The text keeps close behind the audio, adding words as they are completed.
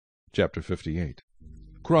Chapter 58.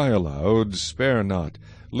 Cry aloud, spare not,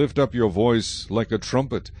 lift up your voice like a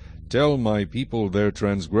trumpet. Tell my people their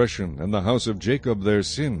transgression, and the house of Jacob their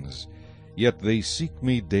sins. Yet they seek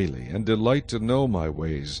me daily, and delight to know my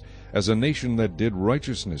ways, as a nation that did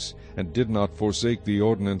righteousness, and did not forsake the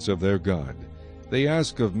ordinance of their God. They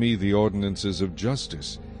ask of me the ordinances of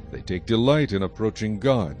justice. They take delight in approaching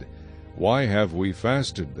God. Why have we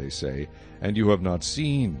fasted, they say, and you have not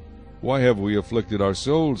seen? Why have we afflicted our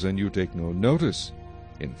souls, and you take no notice?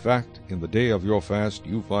 In fact, in the day of your fast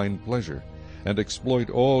you find pleasure, and exploit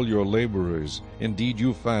all your laborers. Indeed,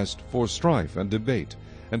 you fast for strife and debate,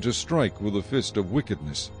 and to strike with the fist of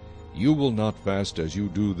wickedness. You will not fast as you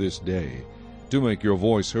do this day, to make your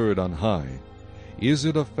voice heard on high. Is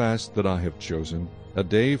it a fast that I have chosen, a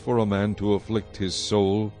day for a man to afflict his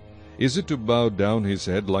soul? Is it to bow down his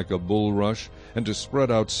head like a bulrush, and to spread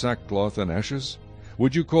out sackcloth and ashes?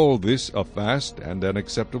 Would you call this a fast and an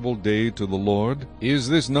acceptable day to the Lord? Is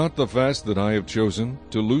this not the fast that I have chosen,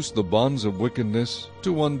 to loose the bonds of wickedness,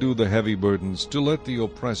 to undo the heavy burdens, to let the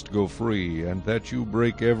oppressed go free, and that you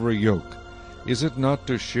break every yoke? Is it not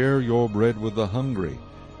to share your bread with the hungry,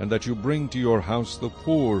 and that you bring to your house the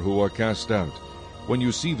poor who are cast out? When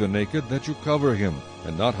you see the naked, that you cover him,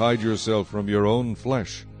 and not hide yourself from your own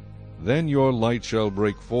flesh. Then your light shall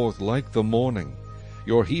break forth like the morning.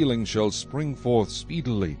 Your healing shall spring forth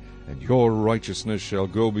speedily, and your righteousness shall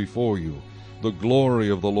go before you. The glory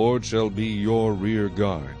of the Lord shall be your rear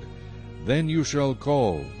guard. Then you shall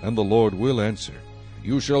call, and the Lord will answer.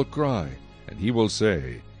 You shall cry, and he will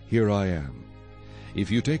say, Here I am. If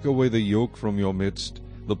you take away the yoke from your midst,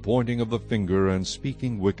 the pointing of the finger and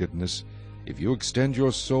speaking wickedness, if you extend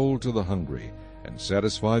your soul to the hungry, and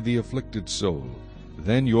satisfy the afflicted soul,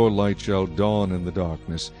 then your light shall dawn in the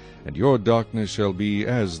darkness, and your darkness shall be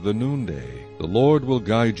as the noonday. The Lord will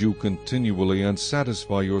guide you continually, and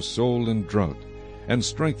satisfy your soul in drought, and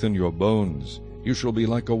strengthen your bones. You shall be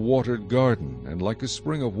like a watered garden, and like a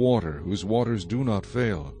spring of water, whose waters do not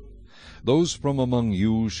fail. Those from among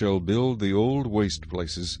you shall build the old waste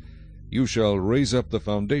places. You shall raise up the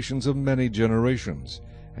foundations of many generations,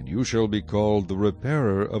 and you shall be called the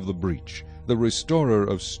repairer of the breach, the restorer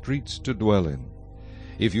of streets to dwell in.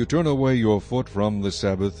 If you turn away your foot from the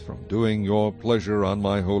Sabbath, from doing your pleasure on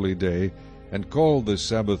my holy day, and call the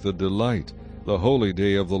Sabbath a delight, the holy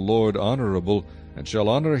day of the Lord honorable, and shall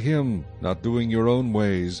honor him, not doing your own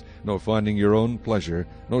ways, nor finding your own pleasure,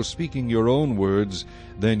 nor speaking your own words,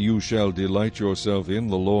 then you shall delight yourself in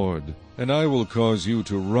the Lord. And I will cause you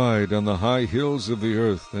to ride on the high hills of the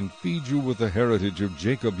earth, and feed you with the heritage of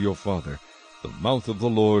Jacob your father. The mouth of the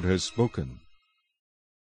Lord has spoken.